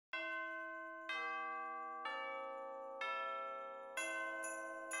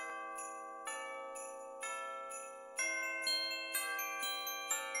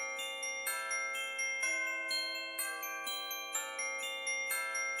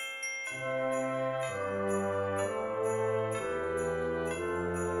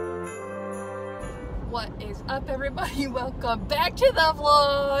What is up, everybody? Welcome back to the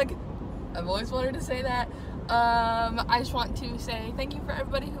vlog. I've always wanted to say that. I just want to say thank you for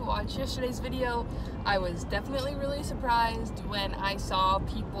everybody who watched yesterday's video. I was definitely really surprised when I saw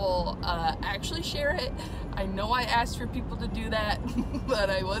people actually share it. I know I asked for people to do that, but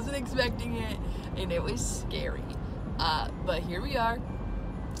I wasn't expecting it, and it was scary. But here we are,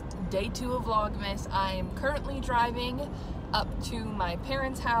 day 2 of Vlogmas. I am currently driving up to my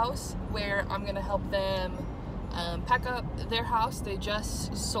parents' house where I'm gonna help them pack up their house. They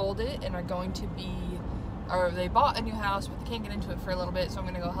just sold it and are going to be, or they bought a new house but they can't get into it for a little bit, so I'm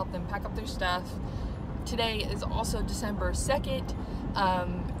gonna go help them pack up their stuff. Today is also December 2nd,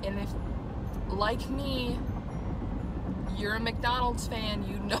 and if, like me, you're a McDonald's fan,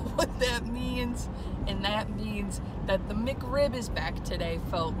 you know what that means, and that means that the McRib is back today,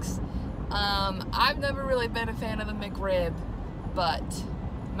 folks. I've never really been a fan of the McRib, but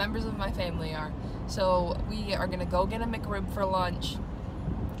members of my family are. So we are gonna go get a McRib for lunch,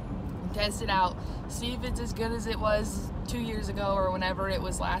 test it out, see if it's as good as it was 2 years ago or whenever it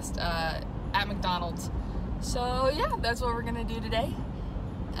was last at McDonald's. So yeah, that's what we're gonna do today.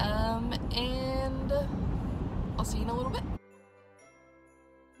 And I'll see you in a little bit.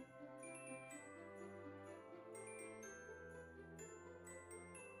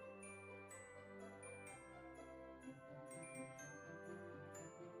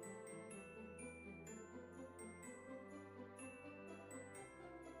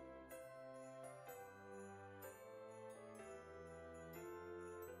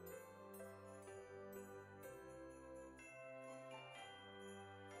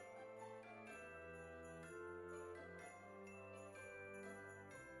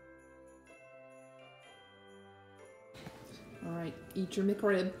 All right, eat your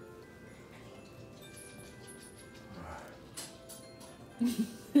McRib.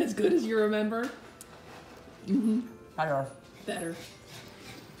 As good as you remember? Mm-hmm. Better. Better.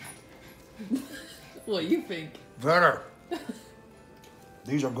 What do you think? Better.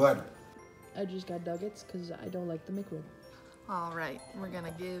 These are good. I just got nuggets because I don't like the McRib. All right, we're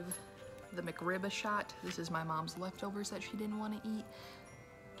gonna give the McRib a shot. This is my mom's leftovers that she didn't want to eat.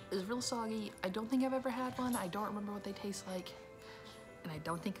 It's real soggy. I don't think I've ever had one. I don't remember what they taste like, and I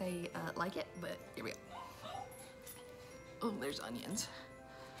don't think I like it, but here we go. Oh, there's onions.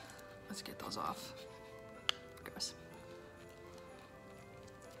 Let's get those off. Gross.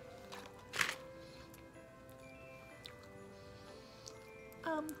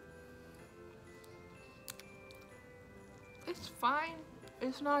 It's fine.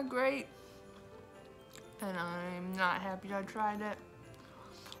 It's not great, and I'm not happy I tried it.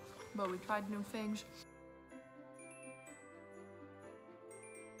 But we tried new things.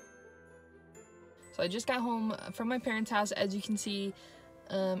 So I just got home from my parents' house. As you can see,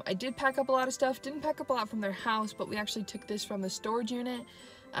 I did pack up a lot of stuff. Didn't pack up a lot from their house, but we actually took this from the storage unit.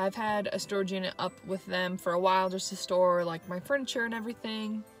 I've had a storage unit up with them for a while just to store like my furniture and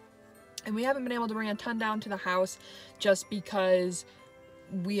everything. And we haven't been able to bring a ton down to the house just because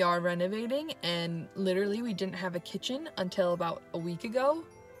we are renovating, and literally we didn't have a kitchen until about a week ago.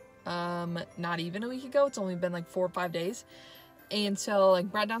 Not even a week ago. It's only been like 4 or 5 days. And so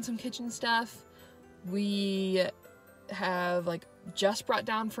like brought down some kitchen stuff. We have like just brought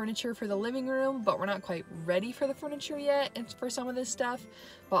down furniture for the living room, but we're not quite ready for the furniture yet and for some of this stuff,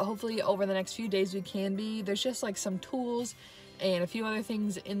 but hopefully over the next few days we can be. There's just like some tools and a few other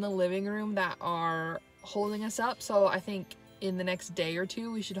things in the living room that are holding us up, so I think in the next day or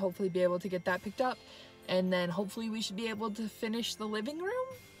two we should hopefully be able to get that picked up, and then hopefully we should be able to finish the living room.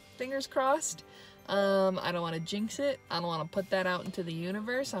 Fingers crossed. I don't want to jinx it. I don't want to put that out into the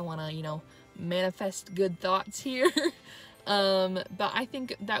universe. I want to, you know, manifest good thoughts here. But I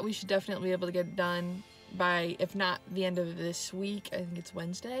think that we should definitely be able to get it done by, if not the end of this week, I think it's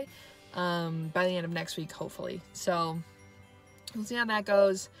Wednesday, by the end of next week, hopefully. So we'll see how that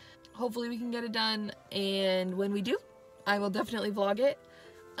goes. Hopefully we can get it done, and when we do, I will definitely vlog it.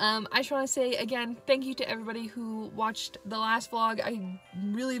 I just want to say again, thank you to everybody who watched the last vlog. I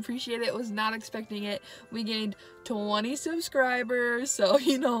really appreciate it. I was not expecting it. We gained 20 subscribers, so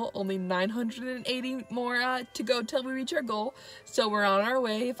you know, only 980 more to go till we reach our goal. So we're on our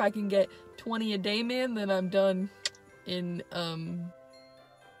way. If I can get 20 a day, man, then I'm done in 1,000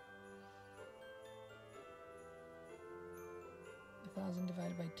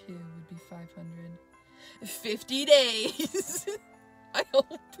 divided by 2 would be 550 days. I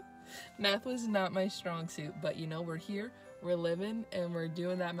hope. Math was not my strong suit, but you know, we're here, we're living, and we're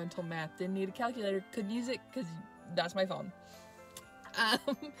doing that mental math. Didn't need a calculator, couldn't use it because that's my phone.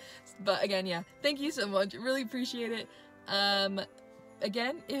 But again, yeah, thank you so much. Really appreciate it.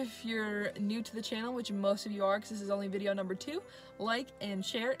 Again, if you're new to the channel, which most of you are because this is only video number 2, like and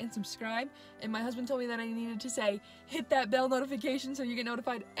share and subscribe. And my husband told me that I needed to say, hit that bell notification so you get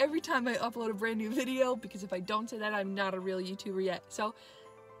notified every time I upload a brand new video, because if I don't say that, I'm not a real YouTuber yet. So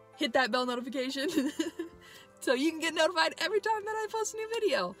hit that bell notification so you can get notified every time that I post a new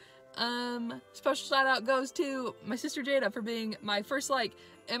video. Special shout out goes to my sister Jada for being my first like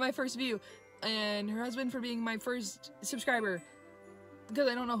and my first view, and her husband for being my first subscriber, because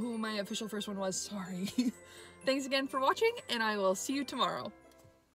I don't know who my official first one was, sorry. Thanks again for watching, and I will see you tomorrow.